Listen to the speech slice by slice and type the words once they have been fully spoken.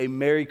A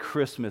Merry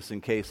Christmas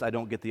in case I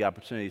don't get the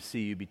opportunity to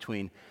see you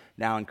between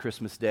now and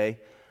Christmas Day.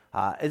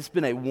 It's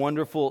been a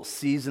wonderful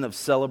season of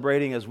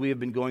celebrating as we have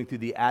been going through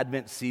the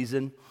Advent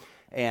season.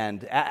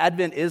 And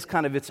Advent is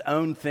kind of its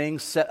own thing,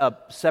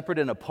 separate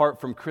and apart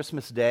from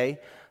Christmas Day.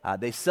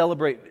 They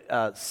celebrate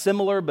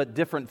similar but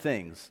different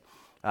things.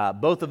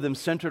 Both of them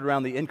centered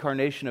around the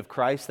incarnation of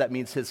Christ. That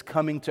means his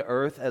coming to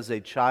earth as a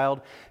child,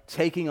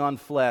 taking on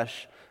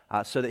flesh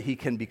so that he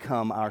can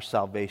become our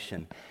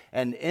salvation.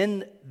 And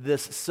in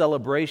this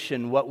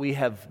celebration, what we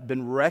have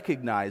been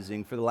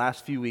recognizing for the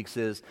last few weeks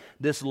is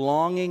this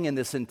longing and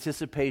this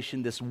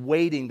anticipation, this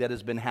waiting that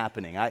has been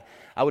happening. I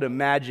would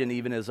imagine,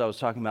 even as I was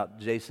talking about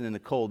Jason and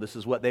Nicole, this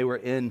is what they were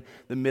in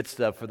the midst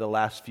of for the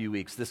last few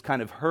weeks, this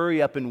kind of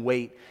hurry up and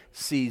wait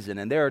season.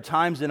 And there are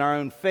times in our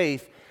own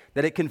faith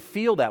that it can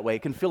feel that way.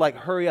 It can feel like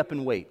hurry up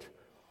and wait.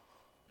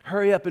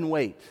 Hurry up and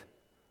wait.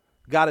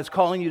 God is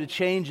calling you to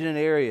change in an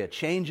area.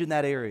 Change in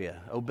that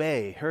area.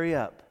 Obey. Hurry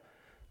up.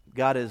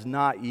 God has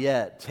not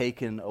yet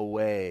taken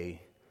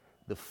away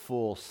the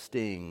full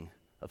sting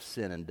of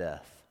sin and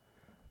death.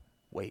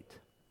 Wait.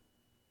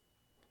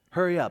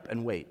 Hurry up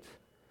and wait.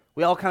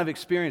 We all kind of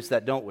experience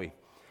that, don't we?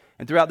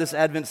 And throughout this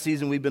Advent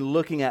season, we've been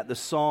looking at the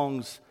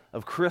songs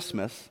of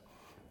Christmas.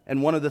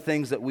 And one of the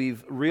things that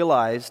we've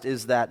realized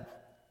is that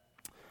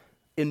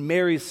in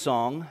Mary's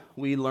song,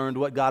 we learned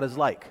what God is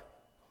like.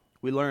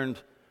 We learned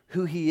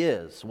who he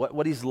is,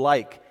 what he's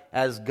like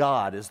as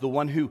God, as the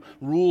one who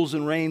rules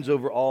and reigns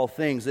over all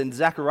things. In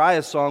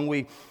Zechariah's song,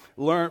 we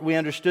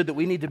understood that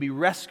we need to be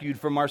rescued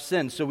from our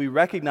sins. So we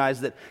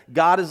recognize that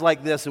God is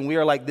like this and we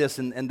are like this,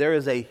 and there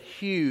is a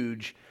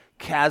huge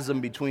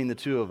chasm between the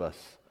two of us.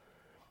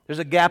 There's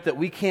a gap that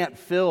we can't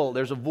fill.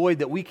 There's a void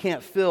that we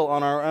can't fill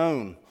on our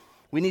own.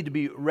 We need to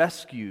be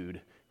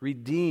rescued,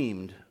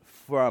 redeemed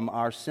from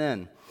our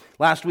sin.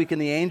 Last week in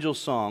the angel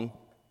song,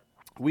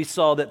 we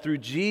saw that through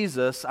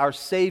Jesus, our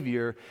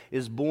Savior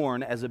is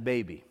born as a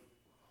baby.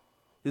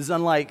 This is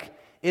unlike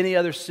any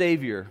other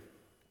Savior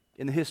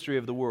in the history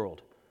of the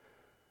world.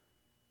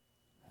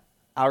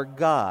 Our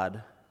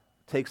God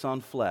takes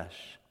on flesh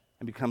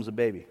and becomes a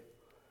baby.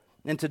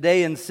 And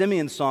today in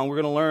Simeon's song,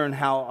 we're going to learn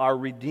how our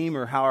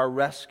Redeemer, how our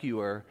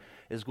Rescuer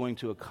is going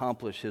to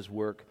accomplish his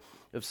work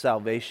of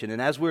salvation.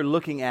 And as we're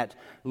looking at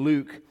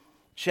Luke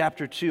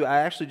chapter 2, I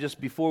actually just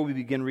before we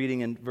begin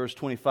reading in verse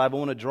 25, I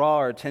want to draw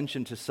our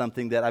attention to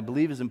something that I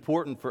believe is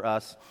important for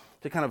us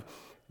to kind of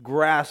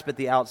grasp at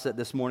the outset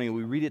this morning.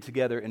 We read it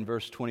together in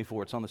verse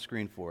 24. It's on the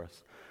screen for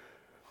us.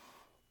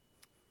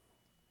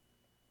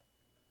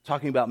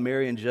 Talking about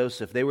Mary and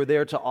Joseph. They were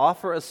there to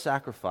offer a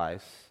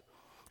sacrifice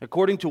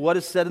according to what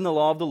is said in the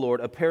law of the Lord,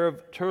 a pair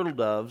of turtle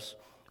doves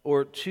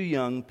or 2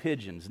 young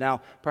pigeons.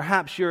 Now,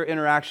 perhaps your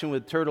interaction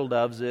with turtle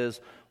doves is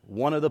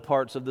one of the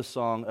parts of the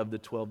song of the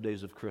 12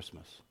 Days of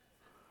Christmas.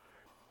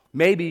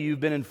 Maybe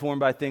you've been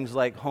informed by things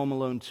like Home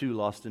Alone 2,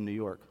 Lost in New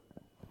York,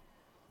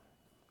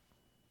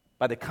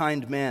 by the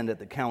kind man at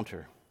the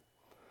counter.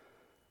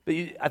 But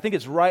I think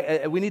it's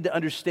right, we need to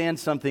understand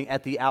something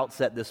at the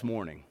outset this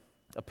morning.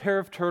 A pair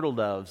of turtle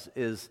doves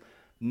is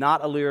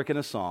not a lyric in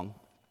a song.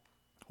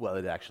 Well,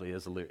 it actually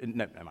is a lyric.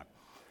 No, never mind.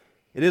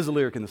 It is a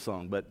lyric in the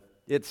song, but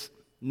it's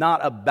not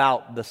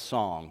about the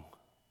song,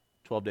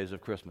 12 Days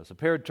of Christmas. A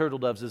pair of turtle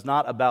doves is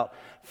not about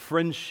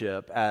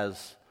friendship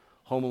as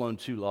Home Alone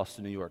 2, Lost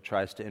in New York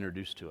tries to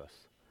introduce to us.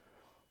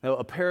 No,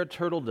 a pair of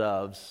turtle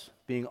doves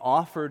being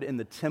offered in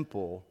the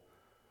temple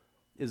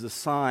is a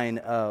sign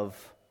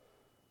of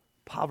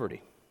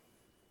poverty,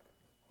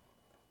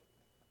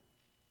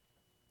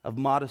 of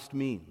modest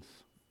means.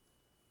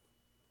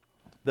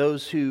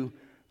 Those who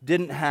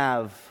didn't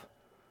have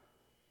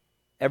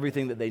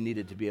everything that they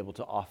needed to be able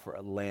to offer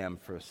a lamb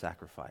for a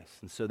sacrifice.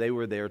 And so they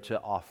were there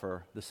to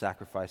offer the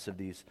sacrifice of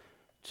these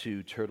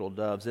 2 turtle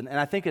doves. And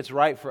I think it's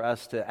right for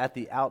us to, at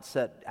the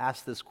outset,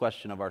 ask this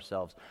question of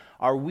ourselves.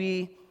 Are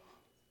we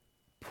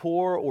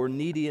poor or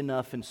needy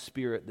enough in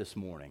spirit this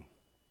morning?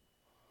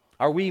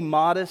 Are we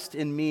modest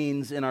in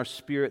means in our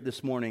spirit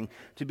this morning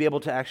to be able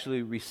to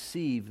actually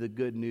receive the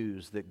good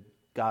news that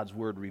God's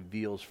Word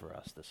reveals for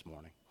us this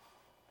morning?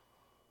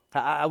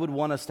 I would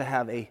want us to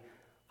have a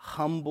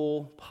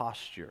humble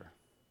posture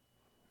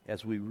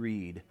as we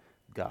read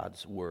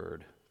God's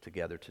Word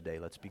together today.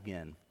 Let's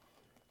begin.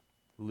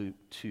 Luke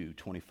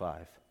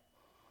 2:25.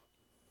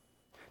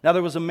 Now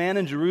there was a man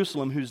in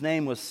Jerusalem whose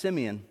name was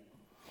Simeon.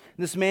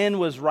 This man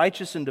was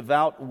righteous and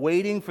devout,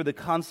 waiting for the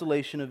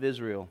consolation of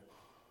Israel,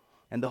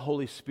 and the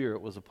Holy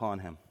Spirit was upon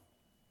him.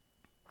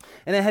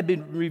 And it had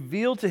been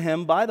revealed to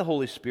him by the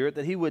Holy Spirit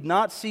that he would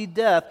not see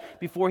death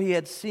before he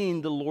had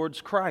seen the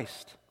Lord's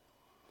Christ.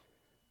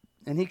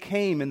 And he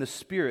came in the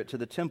Spirit to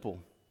the temple.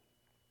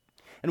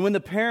 And when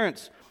the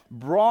parents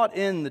brought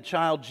in the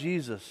child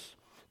Jesus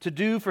to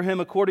do for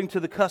him according to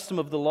the custom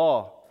of the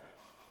law,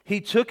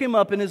 he took him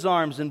up in his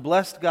arms and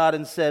blessed God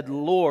and said,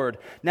 Lord,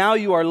 now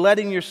you are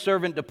letting your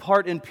servant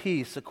depart in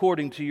peace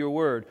according to your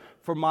word,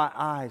 for my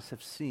eyes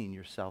have seen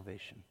your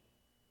salvation,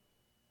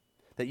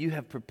 that you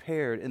have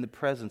prepared in the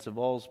presence of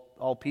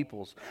all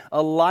peoples,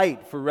 a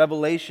light for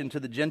revelation to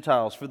the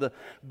Gentiles, for the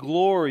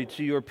glory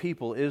to your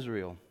people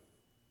Israel."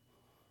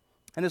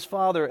 And his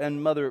father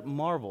and mother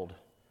marveled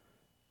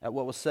at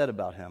what was said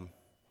about him.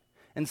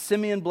 And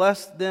Simeon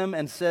blessed them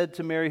and said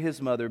to Mary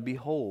his mother,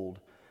 "Behold,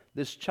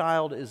 this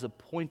child is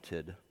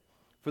appointed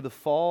for the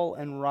fall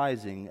and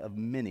rising of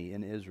many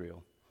in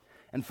Israel,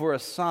 and for a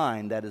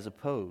sign that is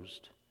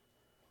opposed,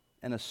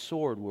 and a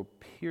sword will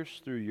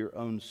pierce through your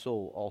own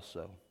soul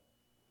also,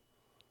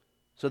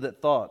 so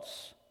that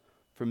thoughts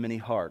from many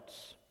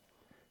hearts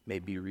may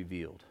be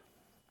revealed."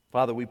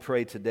 Father, we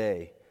pray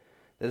today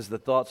that as the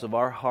thoughts of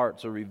our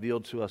hearts are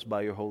revealed to us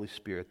by your Holy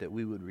Spirit, that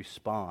we would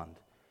respond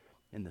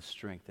in the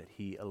strength that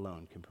He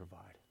alone can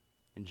provide.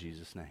 In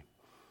Jesus' name,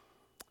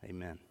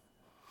 amen.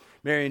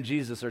 Mary and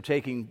Joseph are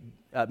taking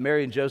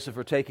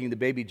the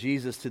baby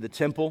Jesus to the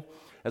temple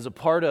as a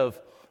part of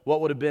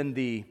what would have been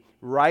the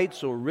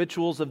rites or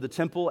rituals of the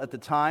temple at the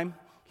time.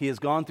 He has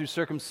gone through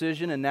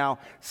circumcision, and now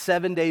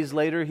 7 days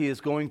later, he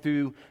is going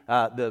through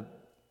the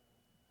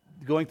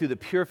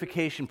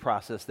purification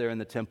process there in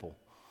the temple.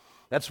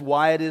 That's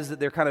why it is that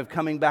they're kind of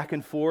coming back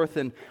and forth,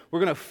 and we're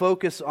going to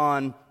focus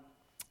on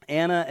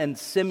Anna and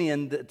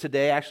Simeon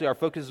today. Actually, our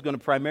focus is going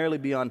to primarily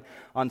be on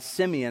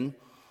Simeon,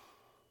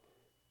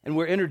 and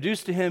we're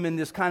introduced to him in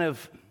this kind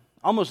of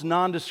almost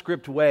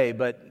nondescript way,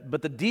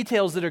 but the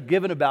details that are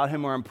given about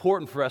him are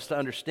important for us to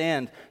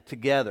understand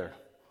together.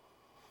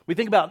 We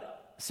think about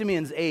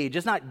Simeon's age.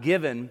 It's not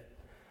given,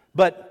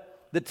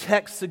 but the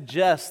text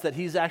suggests that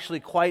he's actually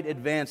quite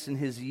advanced in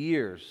his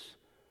years.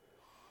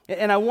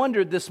 And I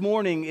wondered this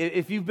morning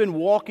if you've been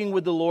walking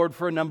with the Lord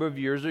for a number of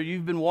years, or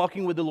you've been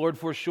walking with the Lord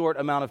for a short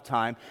amount of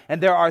time,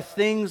 and there are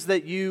things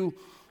that you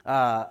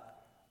are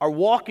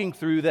walking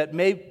through that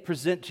may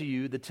present to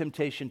you the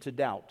temptation to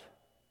doubt.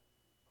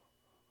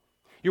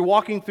 You're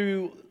walking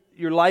through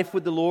your life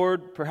with the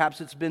Lord.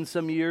 Perhaps it's been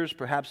some years,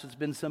 perhaps it's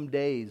been some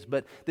days,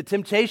 but the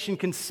temptation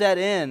can set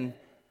in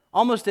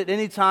almost at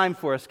any time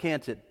for us,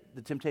 can't it?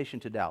 The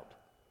temptation to doubt.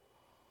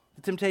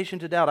 The temptation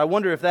to doubt. I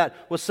wonder if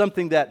that was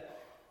something that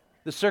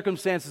the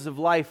circumstances of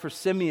life for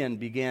Simeon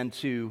began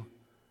to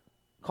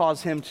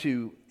cause him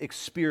to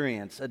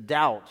experience, a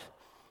doubt.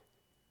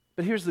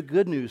 But here's the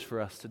good news for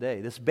us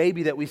today. This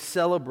baby that we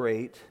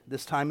celebrate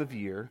this time of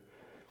year,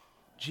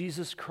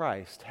 Jesus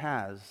Christ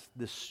has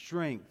the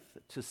strength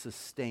to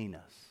sustain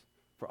us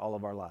for all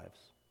of our lives.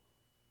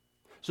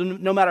 So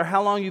no matter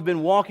how long you've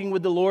been walking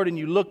with the Lord and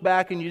you look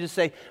back and you just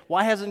say,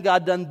 "Why hasn't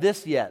God done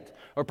this yet?"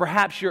 Or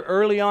perhaps you're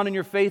early on in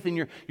your faith and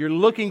you're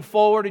looking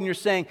forward and you're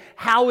saying,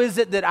 "How is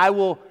it that I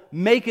will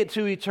make it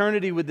to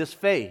eternity with this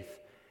faith?"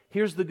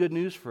 Here's the good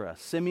news for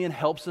us. Simeon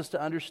helps us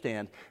to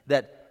understand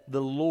that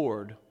the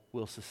Lord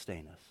will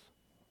sustain us.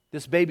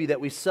 This baby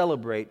that we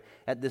celebrate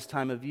at this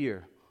time of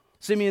year.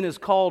 Simeon is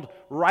called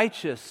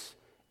righteous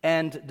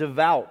and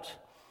devout,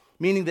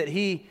 meaning that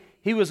he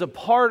was a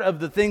part of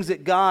the things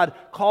that God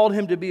called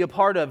him to be a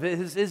part of.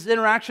 His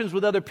interactions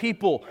with other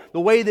people, the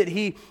way that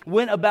he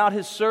went about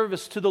his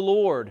service to the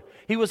Lord.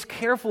 He was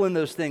careful in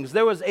those things.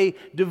 There was a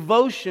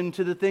devotion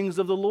to the things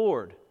of the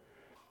Lord.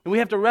 And we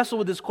have to wrestle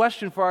with this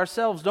question for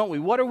ourselves, don't we?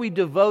 What are we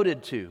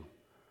devoted to?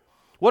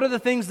 What are the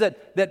things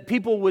that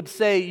people would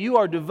say, "You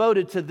are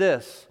devoted to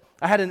this"?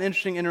 I had an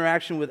interesting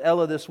interaction with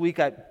Ella this week.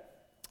 I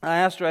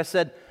asked her, I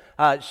said,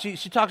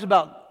 she talks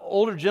about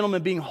older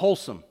gentlemen being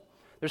wholesome.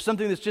 There's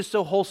something that's just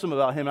so wholesome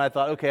about him. And I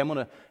thought, okay, I'm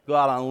going to go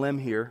out on a limb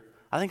here.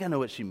 I think I know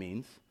what she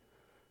means.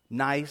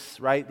 Nice,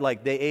 right?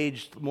 Like they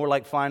aged more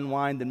like fine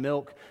wine than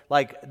milk.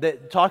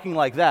 Like talking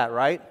like that,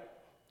 right?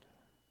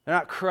 They're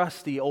not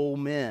crusty old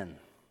men.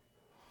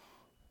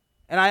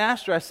 And I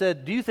asked her, I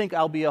said, "Do you think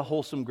I'll be a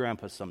wholesome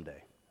grandpa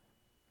someday?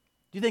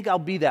 Do you think I'll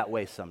be that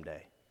way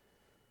someday?"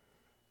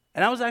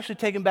 And I was actually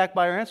taken back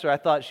by her answer. I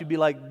thought she'd be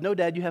like, "No,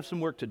 Dad, you have some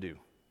work to do."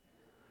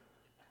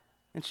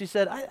 And she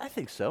said, I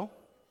think so.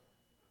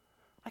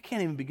 I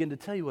can't even begin to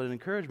tell you what an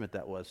encouragement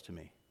that was to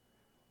me.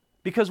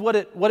 Because what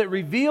it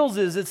reveals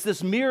is it's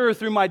this mirror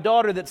through my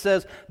daughter that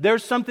says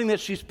there's something that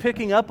she's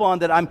picking up on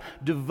that I'm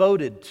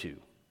devoted to.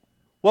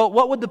 Well,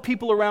 what would the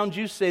people around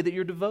you say that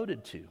you're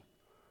devoted to?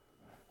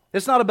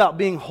 It's not about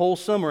being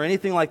wholesome or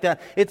anything like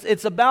that.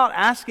 It's about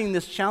asking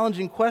this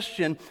challenging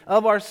question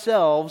of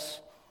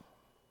ourselves: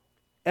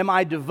 am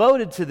I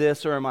devoted to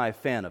this or am I a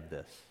fan of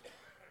this?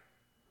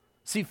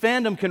 See,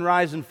 fandom can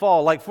rise and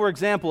fall. Like, for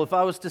example, if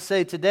I was to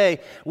say today,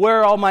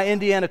 where are all my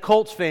Indiana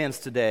Colts fans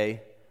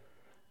today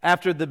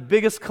after the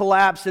biggest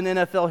collapse in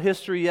NFL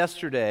history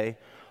yesterday?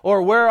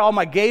 Or where are all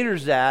my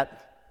Gators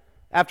at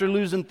after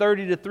losing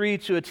 30-3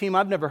 to a team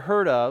I've never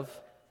heard of?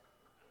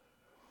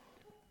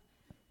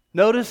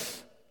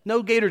 Notice,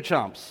 no Gator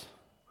chomps.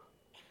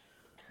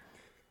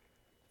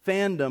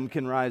 Fandom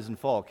can rise and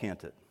fall,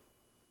 can't it?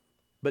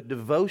 But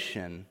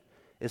devotion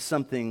is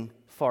something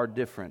far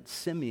different.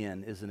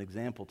 Simeon is an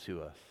example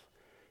to us.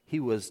 He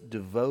was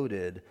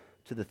devoted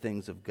to the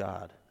things of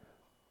God.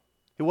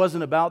 It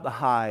wasn't about the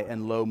high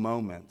and low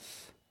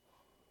moments.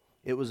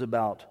 It was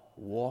about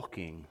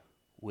walking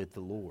with the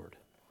Lord.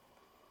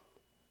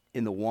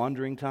 In the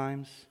wandering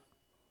times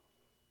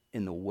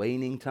in the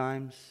waning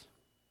times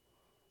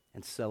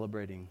and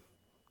celebrating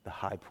the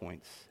high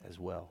points as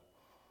well.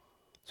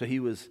 So he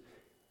was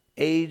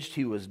aged,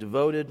 he was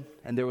devoted,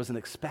 and there was an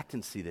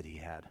expectancy that he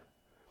had.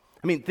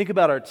 I mean, think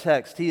about our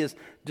text. He is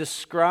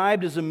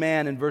described as a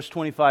man in verse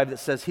 25 that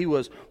says he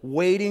was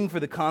waiting for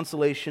the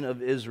consolation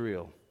of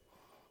Israel.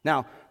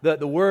 Now,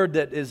 the word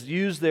that is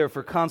used there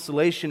for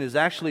consolation is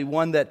actually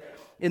one that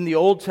in the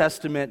Old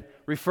Testament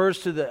refers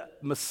to the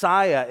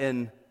Messiah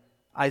in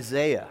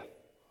Isaiah.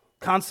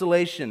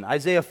 Consolation.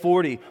 Isaiah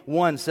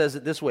 40:1 says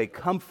it this way,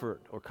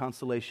 comfort or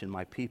consolation,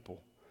 my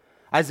people.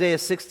 Isaiah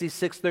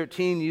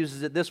 66:13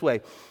 uses it this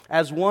way,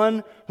 as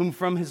one whom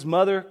from his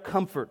mother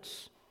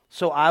comforts,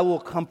 so I will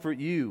comfort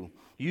you.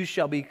 You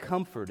shall be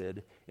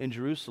comforted in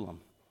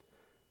Jerusalem.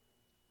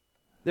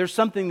 There's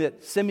something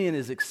that Simeon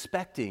is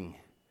expecting.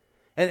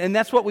 And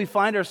that's what we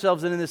find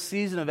ourselves in this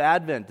season of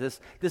Advent,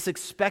 this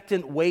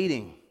expectant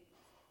waiting.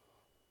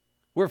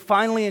 We're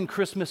finally in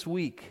Christmas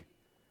week,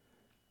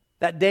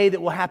 that day that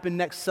will happen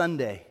next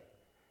Sunday.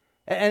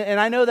 And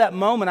I know that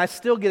moment, I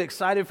still get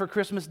excited for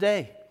Christmas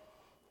Day.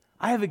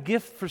 I have a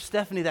gift for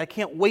Stephanie that I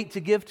can't wait to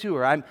give to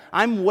her.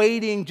 I'm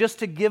waiting just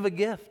to give a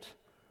gift.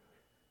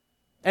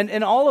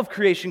 And all of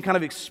creation kind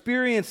of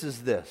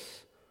experiences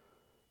this.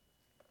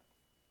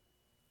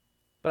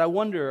 But I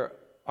wonder,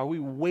 are we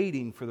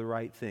waiting for the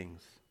right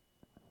things?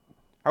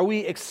 Are we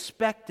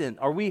expectant?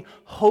 Are we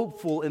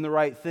hopeful in the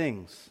right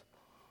things?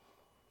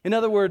 In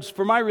other words,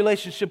 for my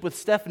relationship with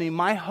Stephanie,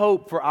 my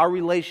hope for our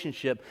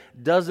relationship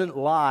doesn't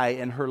lie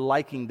in her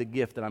liking the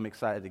gift that I'm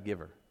excited to give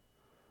her.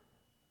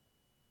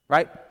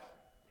 Right?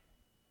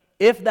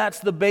 If that's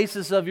the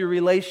basis of your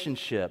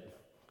relationship,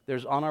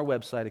 there's on our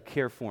website a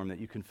care form that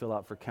you can fill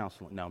out for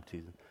counseling. No, I'm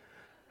teasing.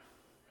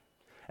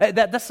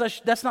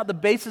 That's not the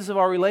basis of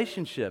our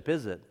relationship,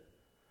 is it?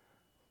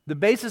 The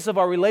basis of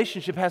our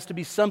relationship has to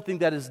be something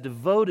that is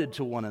devoted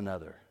to one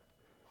another,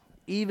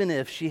 even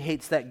if she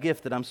hates that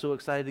gift that I'm so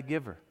excited to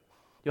give her.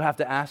 You'll have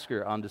to ask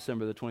her on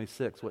December the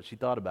 26th what she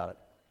thought about it.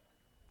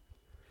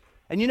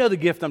 And you know the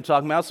gift I'm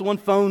talking about. It's the one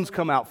phones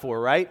come out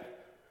for, right?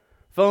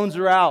 Phones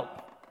are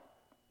out.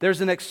 There's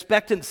an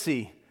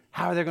expectancy.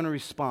 How are they going to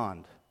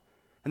respond?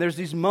 And there's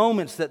these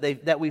moments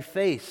that we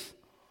face.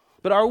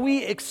 But are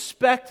we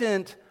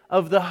expectant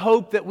of the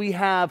hope that we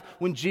have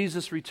when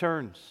Jesus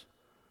returns?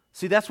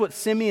 See, that's what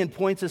Simeon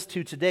points us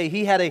to today.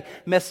 He had a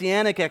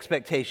messianic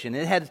expectation.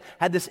 It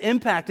had this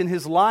impact in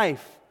his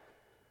life.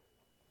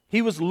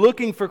 He was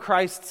looking for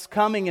Christ's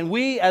coming, and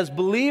we as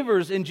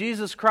believers in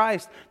Jesus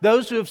Christ,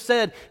 those who have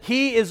said,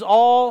 He is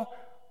all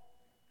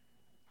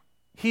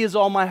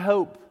my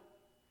hope.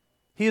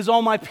 He is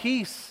all my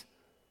peace.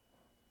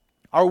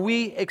 Are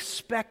we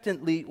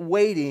expectantly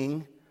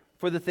waiting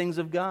for the things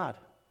of God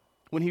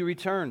when He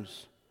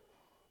returns?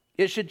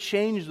 It should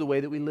change the way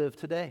that we live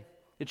today.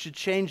 It should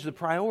change the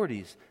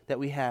priorities that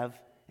we have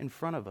in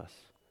front of us.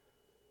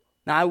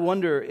 Now, I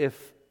wonder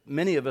if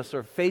many of us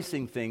are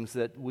facing things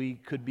that we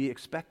could be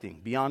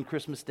expecting beyond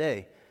Christmas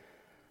Day.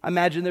 I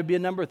imagine there'd be a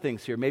number of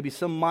things here. Maybe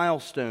some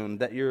milestone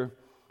that you're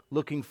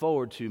looking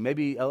forward to.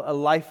 Maybe a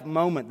life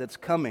moment that's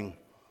coming.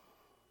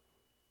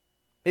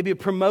 Maybe a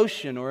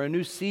promotion or a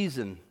new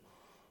season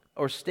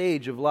or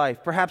stage of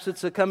life. Perhaps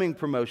it's a coming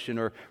promotion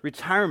or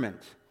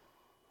retirement.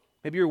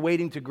 Maybe you're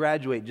waiting to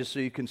graduate just so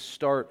you can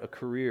start a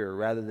career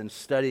rather than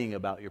studying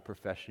about your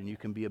profession. You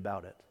can be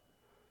about it.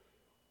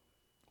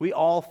 We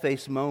all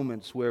face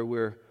moments where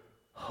we're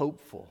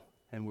hopeful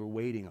and we're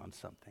waiting on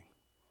something.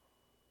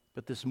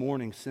 But this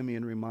morning,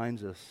 Simeon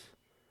reminds us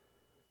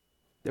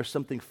there's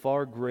something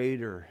far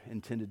greater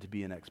intended to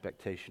be an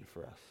expectation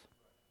for us.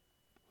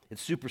 It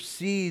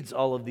supersedes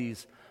all of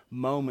these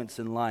moments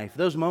in life.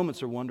 Those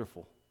moments are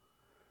wonderful.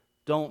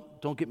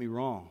 Don't get me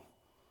wrong.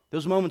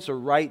 Those moments are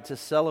right to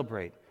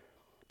celebrate.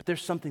 But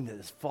there's something that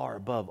is far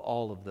above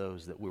all of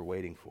those that we're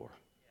waiting for.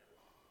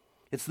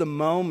 It's the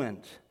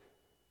moment,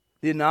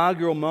 the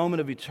inaugural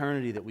moment of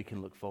eternity that we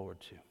can look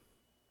forward to.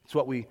 It's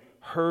what we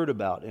heard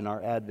about in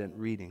our Advent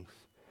readings.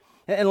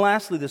 And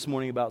lastly this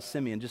morning about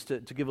Simeon, just to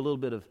give a little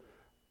bit of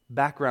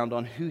background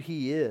on who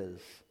he is.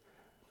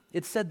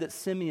 It said that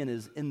Simeon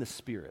is in the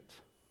Spirit.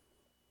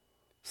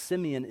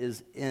 Simeon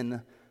is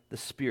in the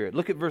Spirit.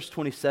 Look at verse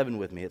 27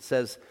 with me. It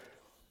says,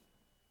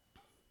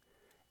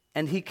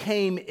 and he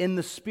came in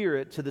the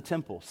Spirit to the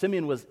temple.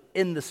 Simeon was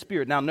in the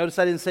Spirit. Now, notice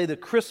I didn't say the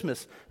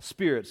Christmas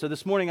Spirit. So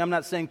this morning I'm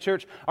not saying,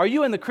 church, are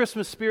you in the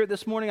Christmas Spirit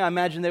this morning? I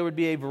imagine there would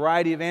be a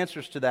variety of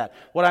answers to that.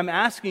 What I'm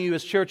asking you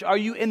is, church, are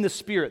you in the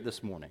Spirit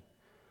this morning?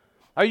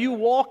 Are you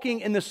walking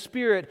in the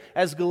Spirit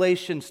as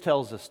Galatians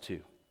tells us to?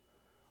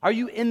 Are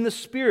you in the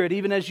Spirit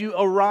even as you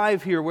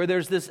arrive here where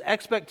there's this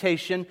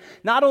expectation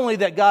not only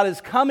that God is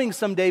coming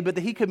someday, but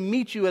that He could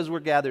meet you as we're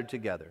gathered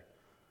together?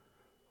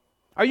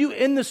 Are you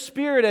in the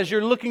Spirit as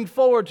you're looking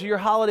forward to your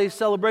holiday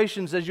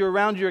celebrations, as you're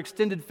around your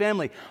extended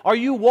family? Are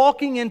you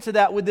walking into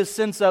that with this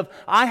sense of,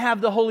 I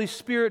have the Holy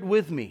Spirit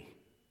with me?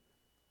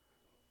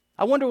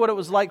 I wonder what it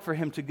was like for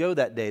him to go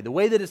that day. The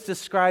way that it's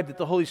described that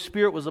the Holy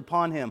Spirit was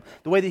upon him,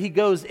 the way that he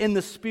goes in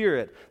the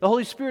Spirit. The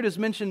Holy Spirit is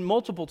mentioned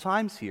multiple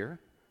times here.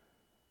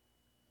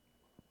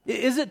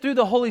 Is it through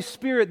the Holy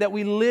Spirit that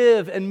we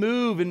live and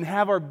move and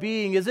have our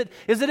being? Is it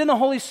in the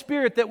Holy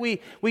Spirit that we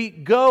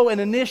go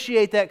and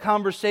initiate that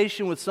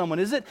conversation with someone?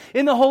 Is it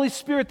in the Holy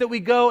Spirit that we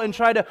go and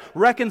try to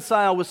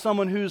reconcile with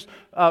someone whose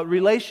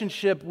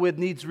relationship with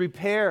needs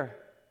repair?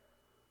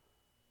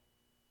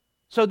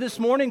 So this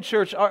morning,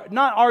 church,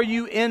 not are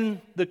you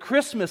in the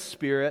Christmas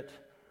spirit,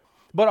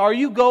 but are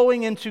you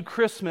going into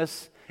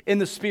Christmas in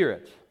the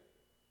Spirit?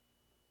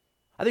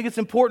 I think it's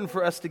important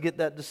for us to get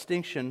that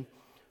distinction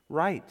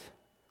right.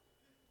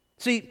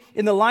 See,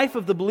 in the life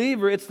of the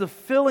believer, it's the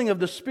filling of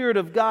the Spirit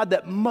of God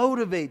that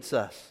motivates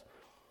us.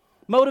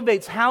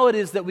 Motivates how it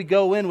is that we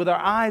go in with our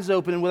eyes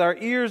open and with our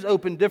ears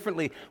open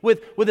differently,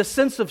 with a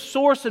sense of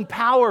source and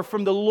power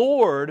from the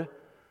Lord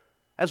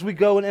as we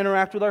go and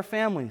interact with our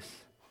families,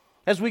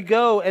 as we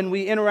go and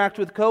we interact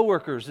with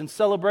coworkers in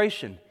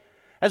celebration,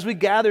 as we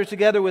gather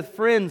together with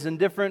friends in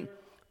different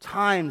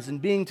times and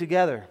being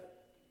together.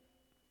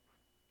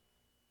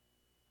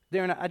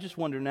 Darren, I just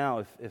wonder now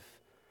if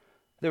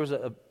there was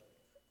a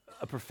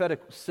prophetic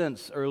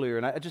sense earlier,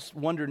 and I just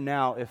wonder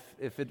now if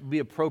it would be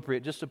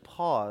appropriate just to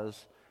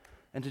pause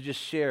and to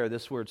just share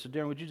this word. So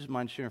Darren, would you just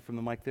mind sharing from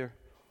the mic there?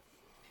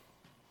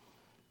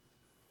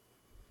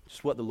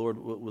 Just what the Lord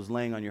was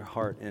laying on your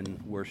heart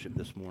in worship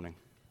this morning.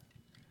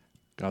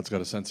 God's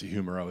got a sense of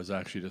humor. I was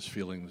actually just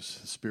feeling the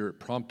Spirit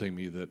prompting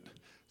me that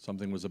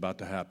something was about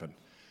to happen.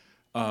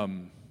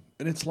 And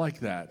it's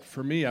like that.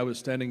 For me, I was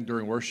standing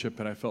during worship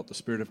and I felt the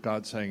Spirit of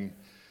God saying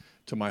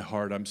to my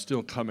heart, I'm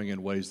still coming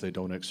in ways they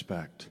don't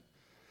expect.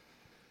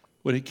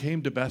 When he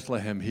came to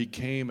Bethlehem, he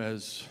came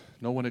as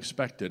no one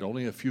expected.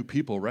 Only a few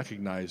people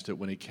recognized it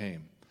when he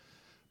came.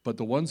 But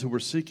the ones who were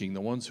seeking,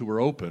 the ones who were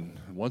open,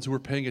 the ones who were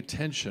paying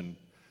attention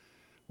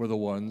were the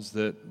ones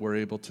that were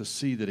able to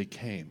see that he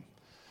came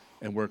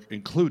and were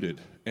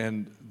included.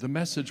 And the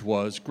message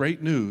was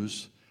great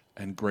news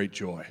and great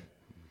joy.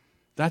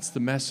 That's the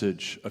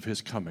message of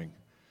his coming.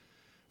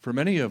 For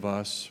many of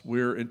us,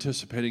 we're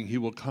anticipating he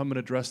will come and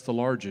address the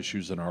large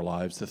issues in our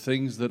lives, the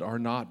things that are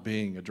not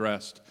being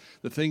addressed,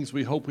 the things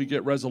we hope we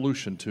get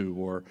resolution to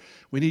or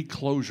we need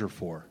closure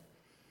for.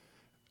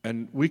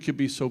 And we could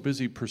be so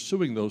busy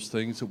pursuing those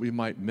things that we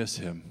might miss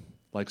him,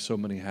 like so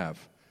many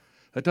have.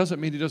 That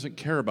doesn't mean he doesn't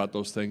care about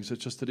those things.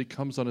 It's just that he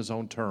comes on his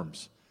own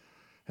terms,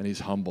 and he's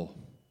humble.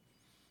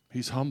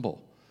 He's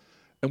humble.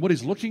 And what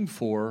he's looking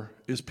for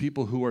is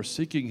people who are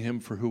seeking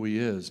him for who he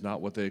is, not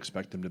what they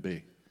expect him to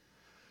be.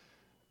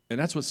 And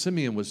that's what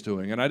Simeon was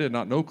doing. And I did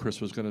not know Chris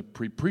was going to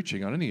be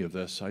preaching on any of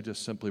this. I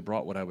just simply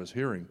brought what I was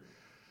hearing.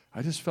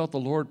 I just felt the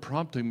Lord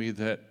prompting me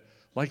that,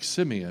 like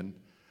Simeon,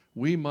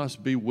 we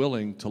must be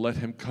willing to let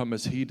him come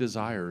as he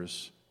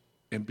desires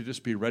and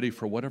just be ready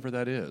for whatever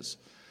that is.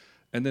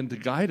 And then to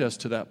guide us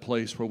to that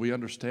place where we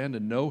understand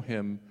and know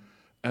him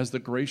as the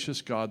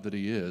gracious God that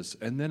he is.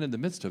 And then in the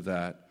midst of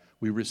that,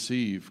 we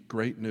receive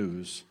great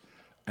news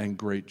and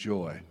great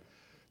joy.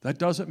 That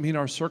doesn't mean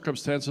our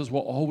circumstances will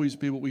always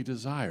be what we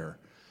desire.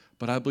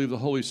 But I believe the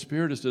Holy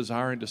Spirit is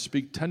desiring to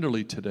speak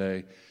tenderly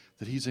today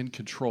that he's in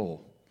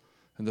control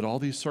and that all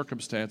these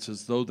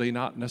circumstances, though they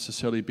not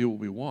necessarily be what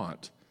we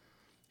want,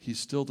 he's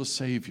still the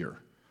Savior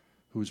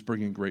who's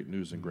bringing great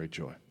news and great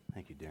joy.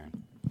 Thank you,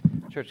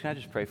 Darren. Church, can I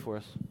just pray for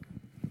us?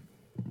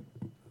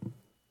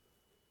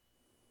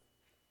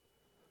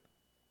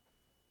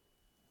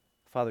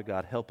 Father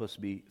God, help us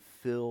be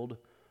filled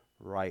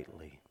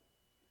rightly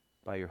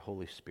by your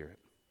Holy Spirit.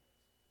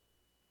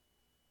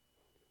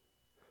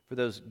 For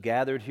those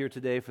gathered here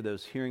today, for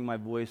those hearing my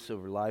voice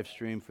over live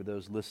stream, for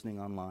those listening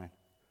online,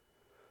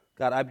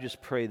 God, I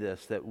just pray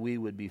this, that we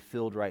would be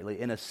filled rightly.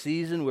 In a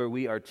season where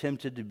we are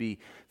tempted to be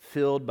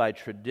filled by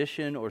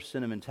tradition or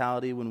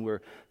sentimentality, when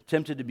we're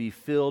tempted to be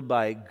filled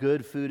by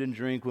good food and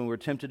drink, when we're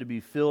tempted to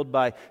be filled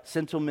by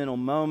sentimental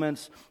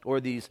moments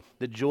or the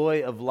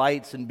joy of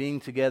lights and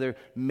being together,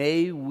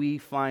 may we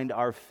find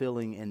our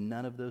filling in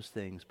none of those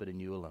things but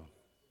in you alone.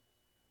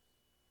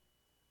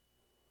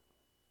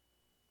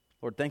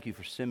 Lord, thank you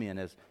for Simeon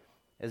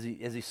as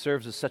he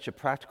serves as such a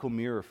practical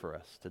mirror for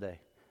us today,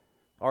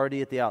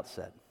 already at the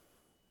outset.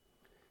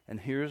 And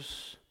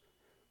here's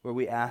where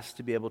we ask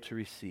to be able to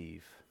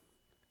receive,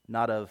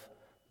 not of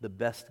the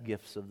best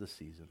gifts of the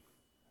season,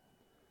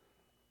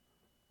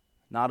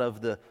 not of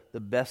the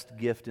best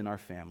gift in our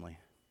family,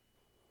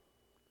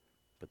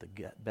 but the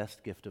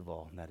best gift of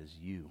all, and that is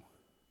you.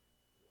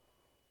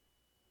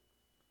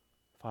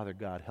 Father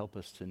God, help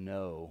us to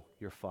know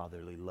your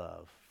fatherly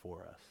love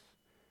for us,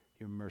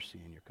 your mercy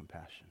and your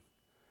compassion.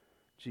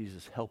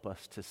 Jesus, help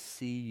us to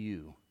see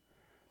you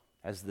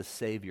as the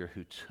Savior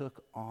who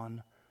took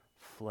on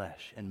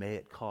flesh, and may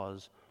it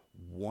cause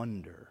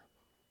wonder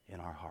in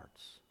our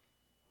hearts.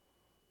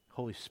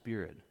 Holy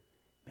Spirit,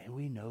 may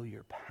we know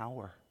your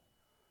power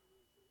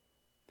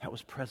that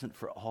was present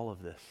for all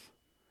of this.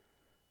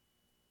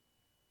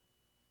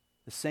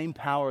 The same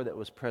power that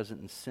was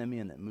present in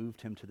Simeon that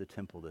moved him to the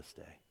temple this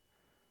day,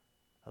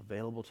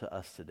 available to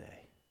us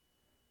today.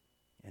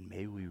 And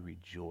may we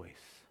rejoice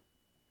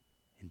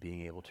in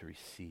being able to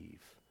receive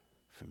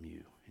from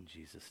you in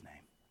Jesus'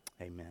 name.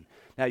 Amen.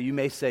 Now you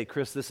may say,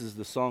 Chris, this is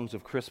the songs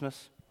of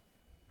Christmas.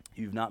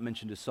 You've not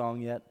mentioned a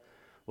song yet?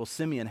 Well,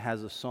 Simeon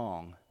has a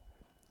song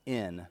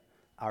in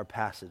our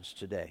passage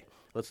today.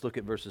 Let's look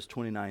at verses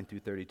 29 through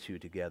 32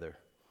 together.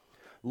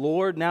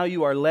 Lord, now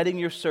you are letting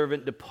your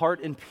servant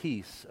depart in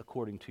peace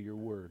according to your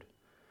word.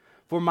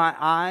 For my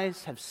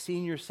eyes have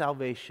seen your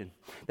salvation,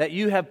 that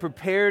you have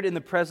prepared in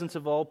the presence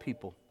of all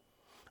people,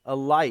 a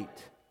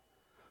light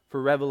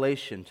for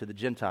revelation to the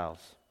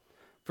Gentiles,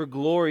 for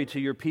glory to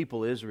your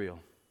people Israel.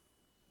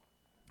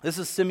 This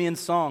is Simeon's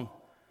song.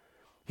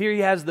 Here he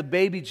has the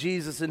baby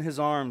Jesus in his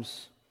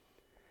arms.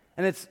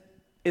 And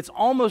it's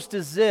almost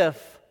as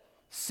if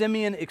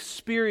Simeon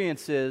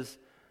experiences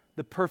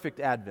the perfect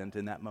Advent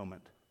in that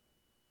moment.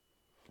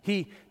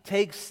 He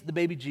takes the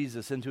baby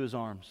Jesus into his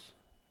arms.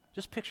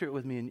 Just picture it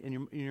with me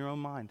in your own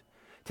mind.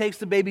 Takes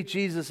the baby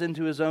Jesus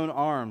into his own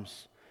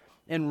arms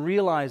and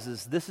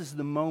realizes this is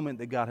the moment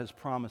that God has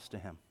promised to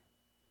him.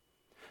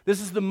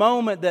 This is the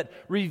moment that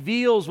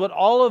reveals what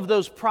all of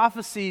those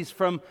prophecies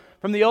from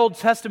the Old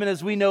Testament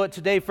as we know it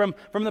today, from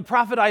the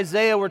prophet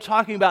Isaiah we're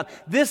talking about.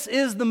 This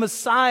is the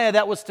Messiah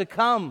that was to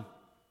come.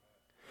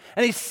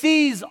 And he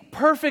sees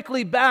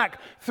perfectly back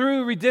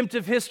through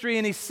redemptive history,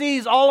 and he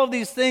sees all of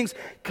these things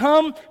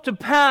come to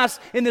pass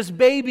in this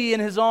baby in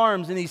his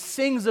arms, and he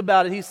sings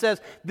about it. He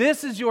says,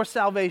 this is your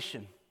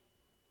salvation.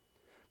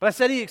 But I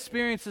said he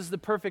experiences the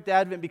perfect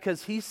Advent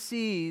because he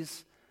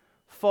sees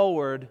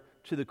forward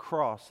to the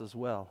cross as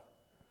well.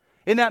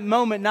 In that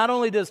moment, not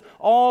only does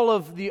all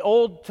of the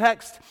old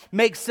text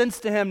make sense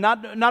to him,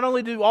 not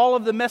only do all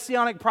of the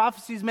messianic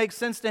prophecies make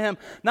sense to him,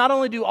 not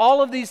only do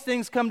all of these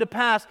things come to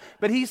pass,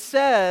 but he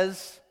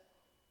says,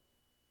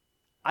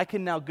 I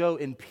can now go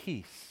in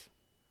peace.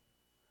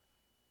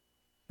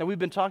 Now, we've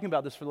been talking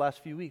about this for the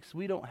last few weeks.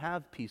 We don't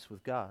have peace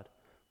with God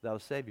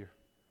without a Savior.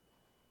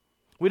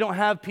 We don't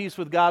have peace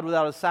with God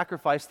without a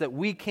sacrifice that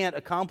we can't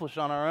accomplish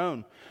on our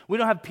own. We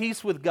don't have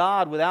peace with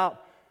God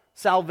without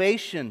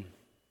salvation.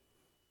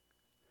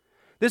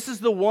 This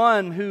is the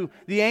one who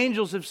the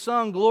angels have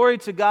sung, glory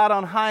to God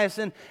on highest,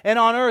 and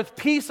on earth,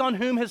 peace on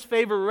whom his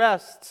favor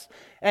rests.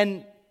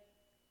 And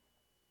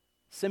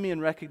Simeon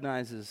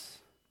recognizes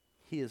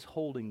he is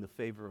holding the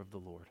favor of the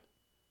Lord.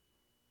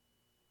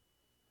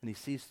 And he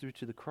sees through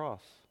to the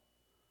cross.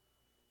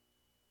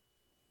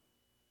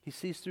 He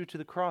sees through to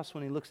the cross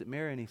when he looks at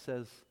Mary and he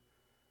says,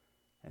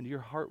 and your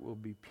heart will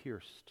be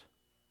pierced.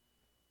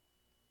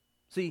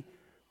 See,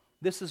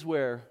 this is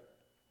where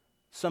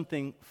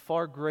something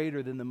far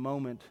greater than the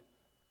moment,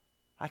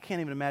 I can't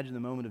even imagine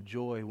the moment of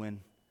joy when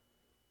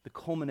the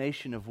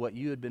culmination of what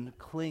you had been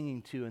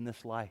clinging to in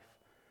this life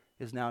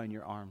is now in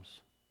your arms.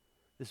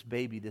 This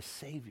baby, this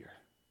Savior.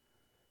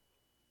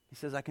 He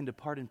says, I can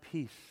depart in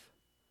peace.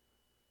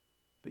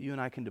 But you and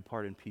I can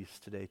depart in peace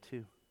today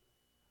too.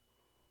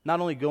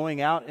 Not only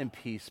going out in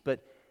peace,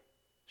 but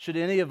should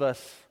any of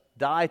us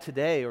die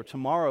today or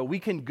tomorrow, we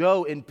can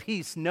go in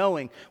peace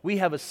knowing we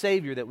have a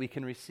Savior that we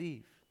can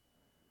receive.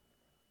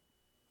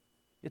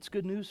 It's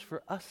good news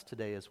for us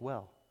today as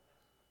well.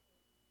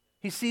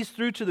 He sees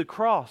through to the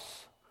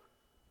cross.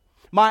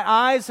 My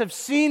eyes have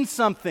seen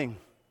something.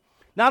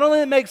 Not only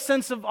it makes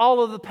sense of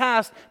all of the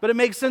past, but it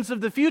makes sense of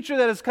the future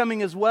that is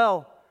coming as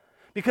well.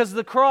 Because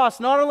the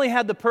cross not only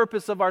had the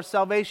purpose of our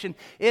salvation,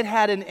 it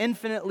had an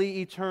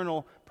infinitely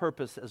eternal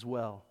purpose as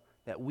well,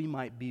 that we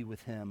might be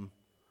with Him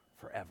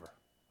forever.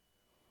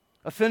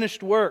 A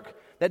finished work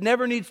that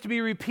never needs to be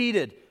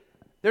repeated.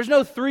 There's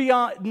no three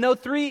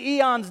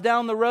eons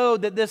down the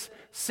road that this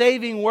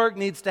saving work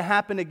needs to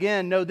happen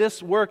again. No,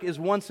 this work is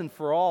once and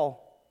for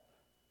all.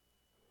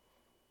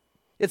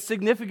 It's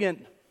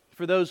significant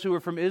for those who are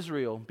from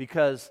Israel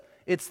because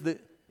it's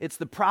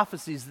the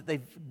prophecies that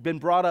they've been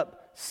brought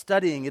up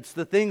studying. It's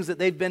the things that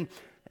they've been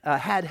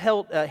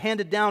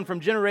handed down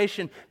from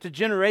generation to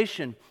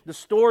generation. The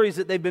stories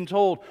that they've been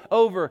told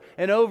over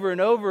and over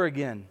and over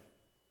again.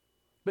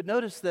 But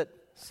notice that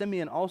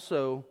Simeon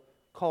also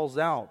calls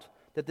out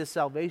that this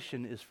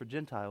salvation is for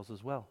Gentiles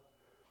as well.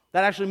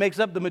 That actually makes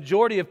up the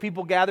majority of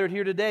people gathered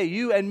here today,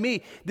 you and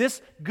me.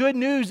 This good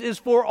news is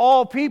for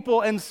all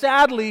people, and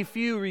sadly,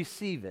 few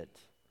receive it.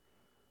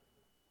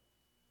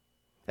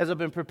 As I've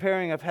been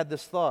preparing, I've had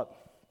this thought.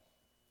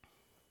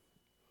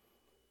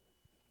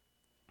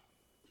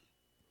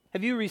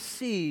 Have you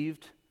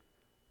received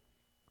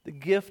the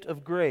gift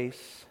of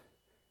grace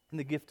and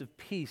the gift of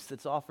peace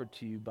that's offered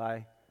to you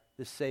by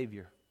this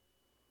Savior?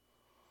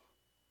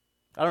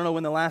 I don't know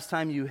when the last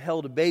time you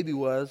held a baby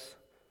was.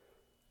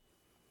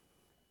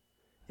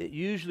 It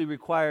usually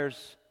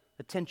requires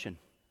attention.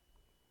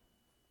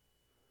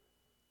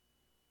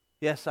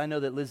 Yes, I know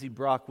that Lizzie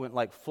Brock went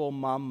like full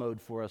mom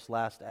mode for us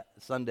last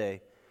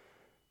Sunday,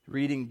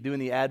 doing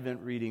the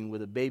Advent reading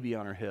with a baby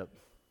on her hip.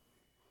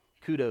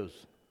 Kudos.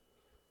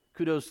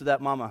 Kudos to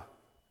that mama.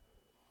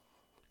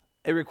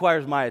 It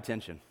requires my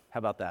attention. How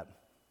about that?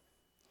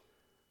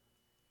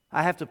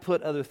 I have to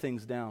put other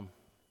things down.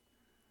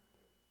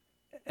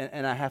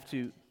 And I have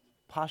to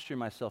posture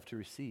myself to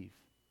receive.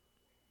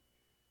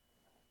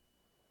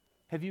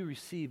 Have you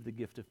received the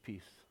gift of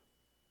peace?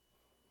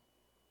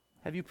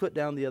 Have you put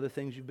down the other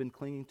things you've been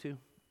clinging to?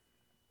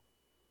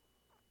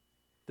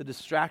 the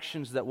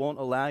distractions that won't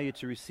allow you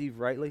to receive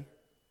rightly?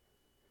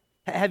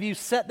 Have you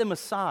set them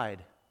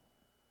aside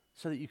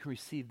so that you can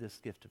receive this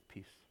gift of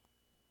peace?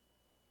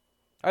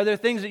 Are there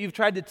things that you've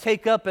tried to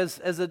take up as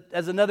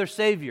another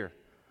Savior?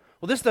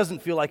 Well, this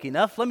doesn't feel like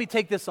enough. Let me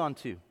take this on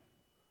too.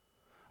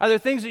 Are there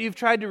things that you've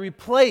tried to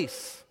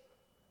replace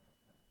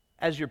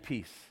as your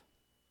peace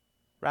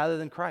rather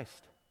than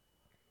Christ?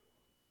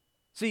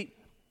 See,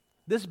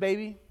 this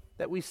baby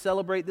that we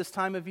celebrate this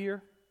time of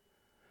year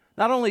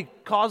not only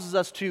causes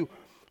us to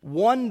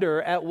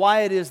wonder at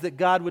why it is that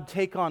God would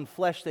take on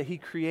flesh that He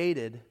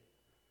created,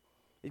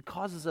 it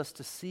causes us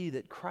to see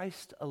that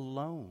Christ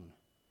alone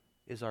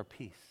is our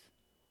peace.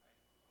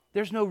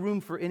 There's no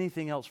room for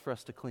anything else for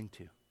us to cling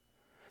to.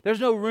 There's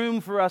no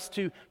room for us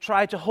to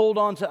try to hold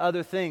on to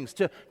other things,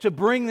 to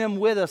bring them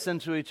with us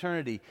into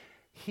eternity.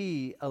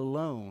 He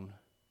alone,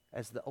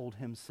 as the old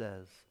hymn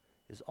says,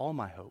 is all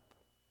my hope,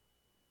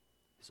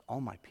 is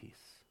all my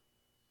peace.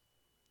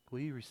 Will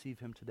you receive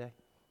Him today?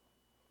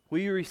 Will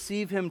you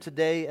receive Him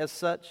today as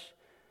such?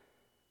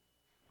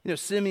 You know,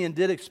 Simeon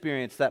did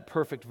experience that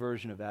perfect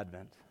version of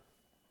Advent.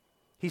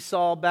 He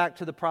saw back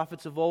to the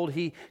prophets of old.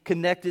 He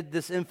connected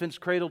this infant's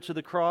cradle to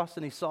the cross,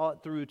 and he saw it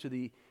through to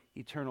the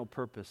eternal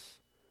purpose.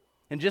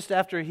 And just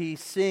after he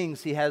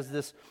sings, he has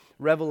this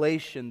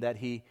revelation that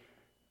he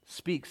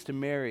speaks to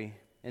Mary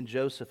and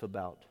Joseph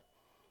about.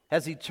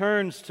 As he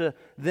turns to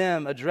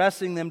them,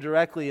 addressing them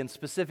directly, and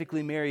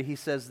specifically Mary, he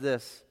says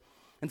this,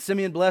 "And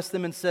Simeon blessed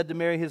them and said to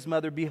Mary his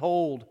mother,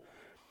 Behold,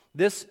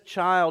 this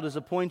child is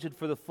appointed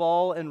for the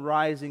fall and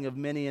rising of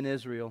many in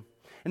Israel,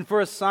 and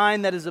for a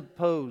sign that is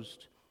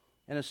opposed,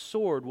 and a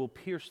sword will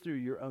pierce through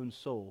your own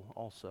soul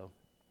also,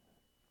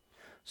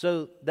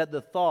 so that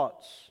the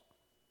thoughts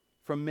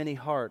from many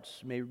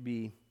hearts may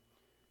be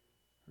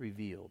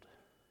revealed."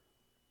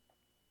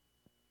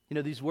 You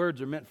know, these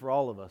words are meant for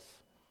all of us.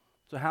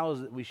 So how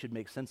is it we should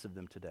make sense of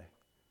them today?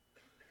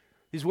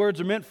 These words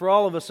are meant for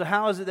all of us. So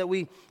how is it that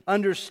we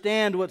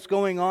understand what's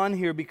going on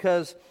here?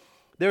 Because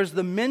there's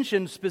the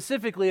mention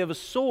specifically of a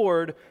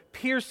sword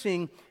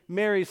piercing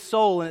Mary's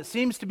soul, and it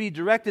seems to be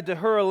directed to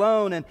her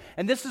alone.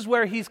 And this is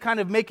where he's kind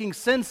of making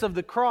sense of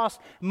the cross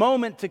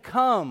moment to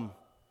come.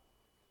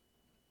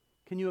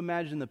 Can you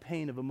imagine the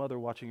pain of a mother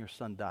watching her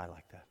son die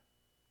like that?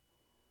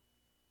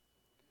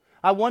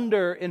 I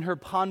wonder in her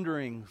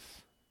ponderings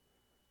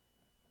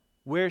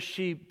where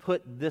she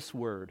put this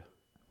word.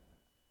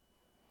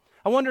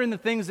 I wonder in the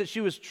things that she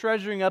was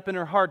treasuring up in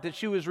her heart, that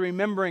she was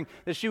remembering,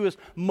 that she was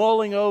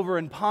mulling over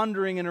and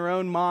pondering in her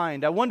own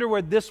mind. I wonder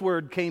where this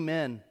word came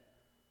in.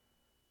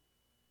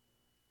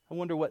 I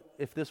wonder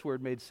if this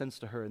word made sense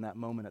to her in that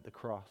moment at the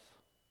cross.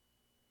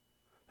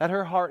 That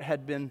her heart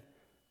had been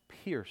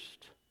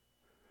pierced.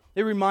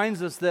 It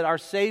reminds us that our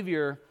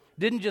Savior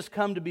didn't just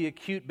come to be a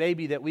cute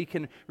baby that we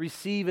can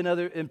receive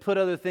and put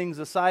other things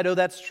aside. Oh,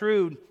 that's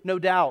true, no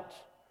doubt.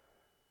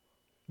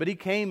 But He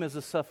came as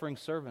a suffering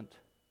servant.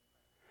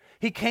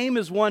 He came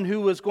as one who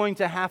was going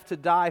to have to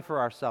die for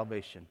our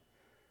salvation.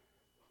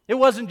 It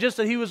wasn't just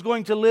that He was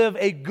going to live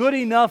a good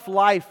enough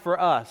life for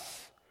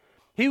us.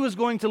 He was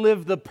going to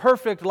live the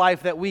perfect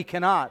life that we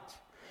cannot.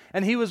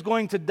 And He was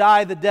going to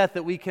die the death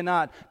that we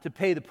cannot, to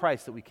pay the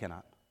price that we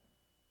cannot.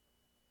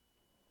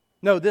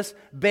 No, this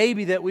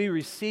baby that we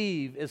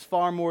receive is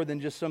far more than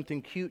just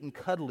something cute and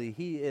cuddly.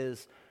 He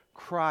is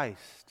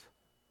Christ,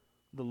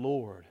 the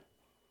Lord,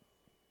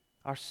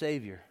 our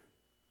Savior.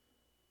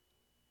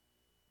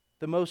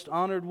 The most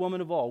honored woman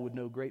of all would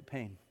know great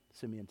pain,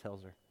 Simeon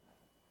tells her.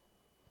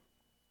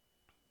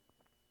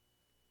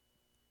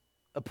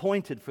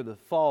 Appointed for the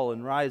fall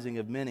and rising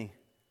of many.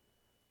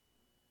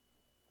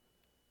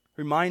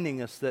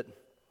 Reminding us that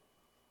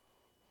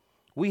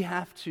we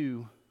have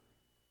to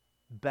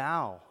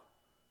bow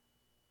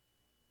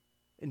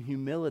in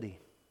humility,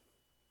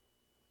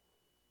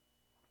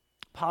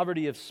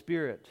 poverty of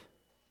spirit,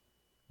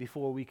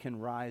 before we can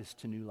rise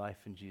to new life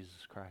in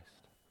Jesus Christ.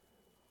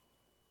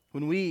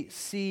 When we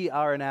see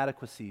our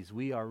inadequacies,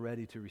 we are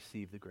ready to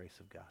receive the grace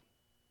of God.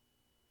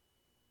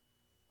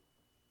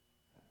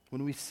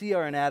 When we see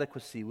our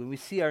inadequacy, when we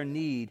see our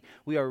need,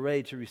 we are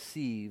ready to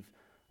receive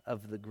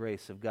of the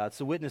grace of God.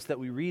 It's a witness that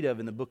we read of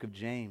in the book of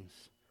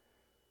James.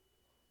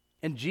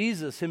 And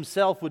Jesus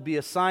Himself would be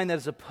a sign that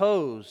is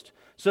opposed,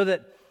 so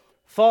that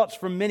thoughts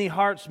from many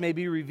hearts may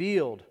be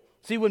revealed.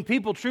 See, when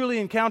people truly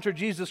encounter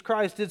Jesus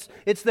Christ,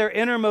 it's their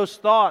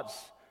innermost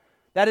thoughts.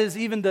 That is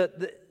even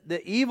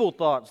the evil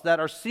thoughts that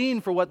are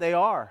seen for what they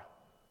are.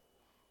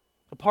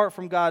 Apart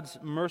from God's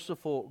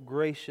merciful,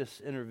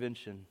 gracious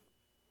intervention,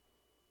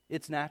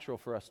 it's natural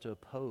for us to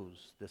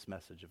oppose this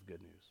message of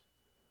good news.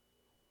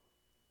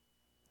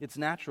 It's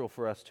natural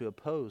for us to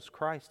oppose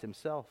Christ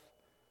Himself.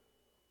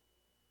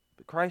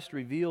 But Christ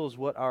reveals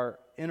what our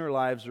inner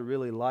lives are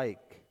really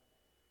like.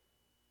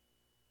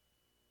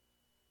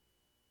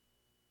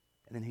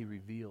 And then He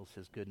reveals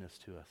His goodness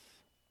to us.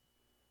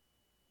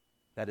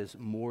 That is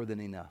more than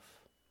enough.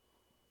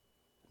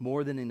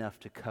 More than enough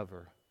to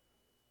cover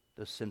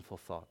those sinful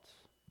thoughts.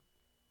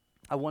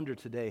 I wonder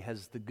today,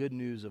 has the good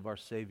news of our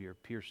Savior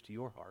pierced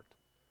your heart?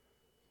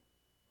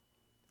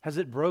 Has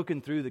it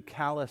broken through the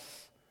callous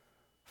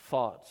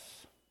thoughts,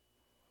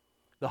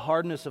 the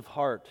hardness of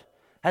heart?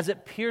 Has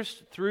it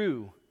pierced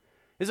through?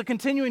 Is it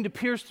continuing to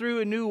pierce through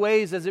in new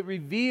ways as it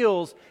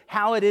reveals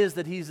how it is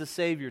that He's the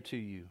Savior to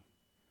you?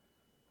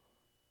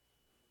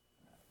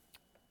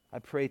 I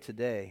pray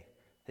today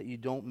that you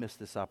don't miss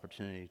this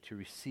opportunity to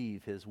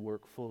receive His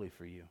work fully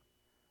for you.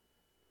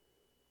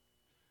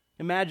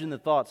 Imagine the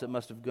thoughts that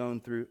must have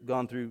gone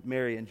through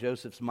Mary and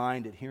Joseph's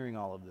mind at hearing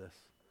all of this.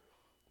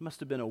 It must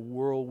have been a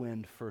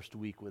whirlwind first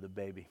week with a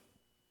baby.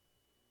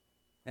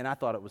 And I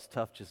thought it was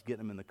tough just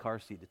getting him in the car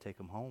seat to take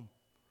him home.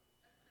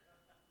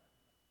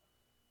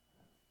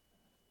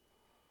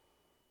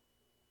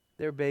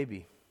 Their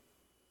baby,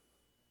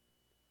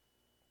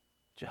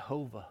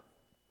 Jehovah,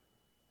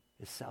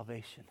 is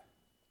salvation.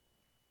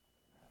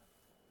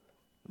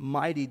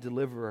 Mighty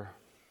deliverer.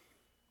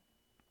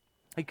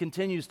 He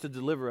continues to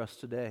deliver us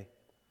today.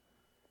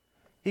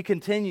 He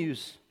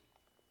continues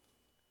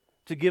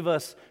to give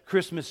us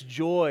Christmas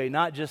joy,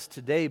 not just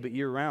today, but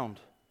year-round.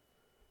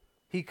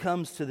 He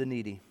comes to the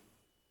needy.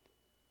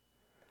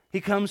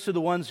 He comes to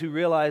the ones who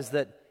realize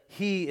that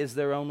He is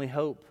their only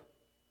hope.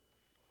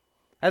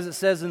 As it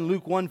says in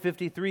Luke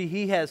 1:53,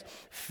 He has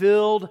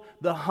filled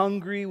the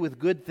hungry with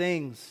good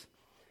things,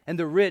 and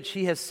the rich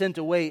He has sent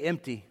away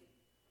empty.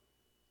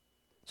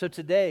 So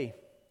today,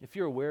 if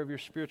you're aware of your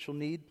spiritual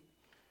need,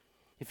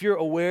 if you're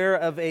aware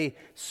of a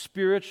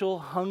spiritual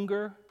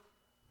hunger,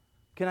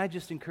 can I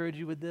just encourage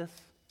you with this?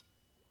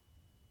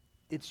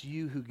 It's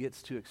you who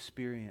gets to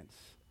experience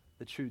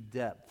the true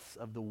depths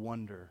of the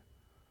wonder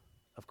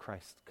of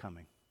Christ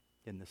coming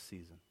in this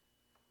season.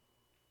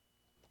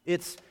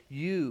 It's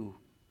you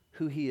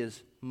who He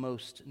is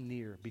most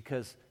near,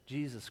 because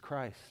Jesus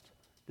Christ,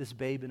 this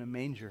babe in a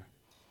manger,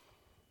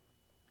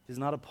 is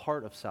not a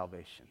part of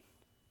salvation.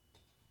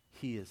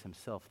 He is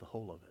Himself the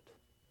whole of it.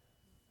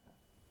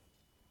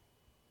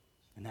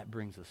 And that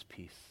brings us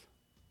peace.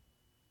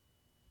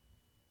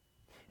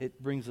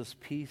 It brings us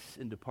peace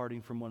in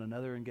departing from one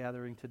another and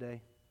gathering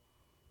today.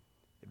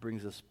 It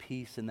brings us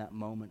peace in that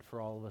moment for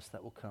all of us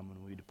that will come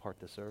when we depart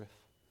this earth.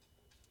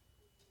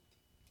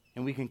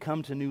 And we can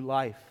come to new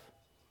life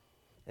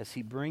as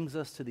He brings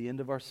us to the end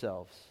of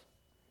ourselves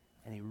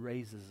and He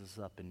raises us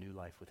up in new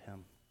life with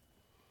Him.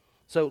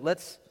 So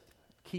let's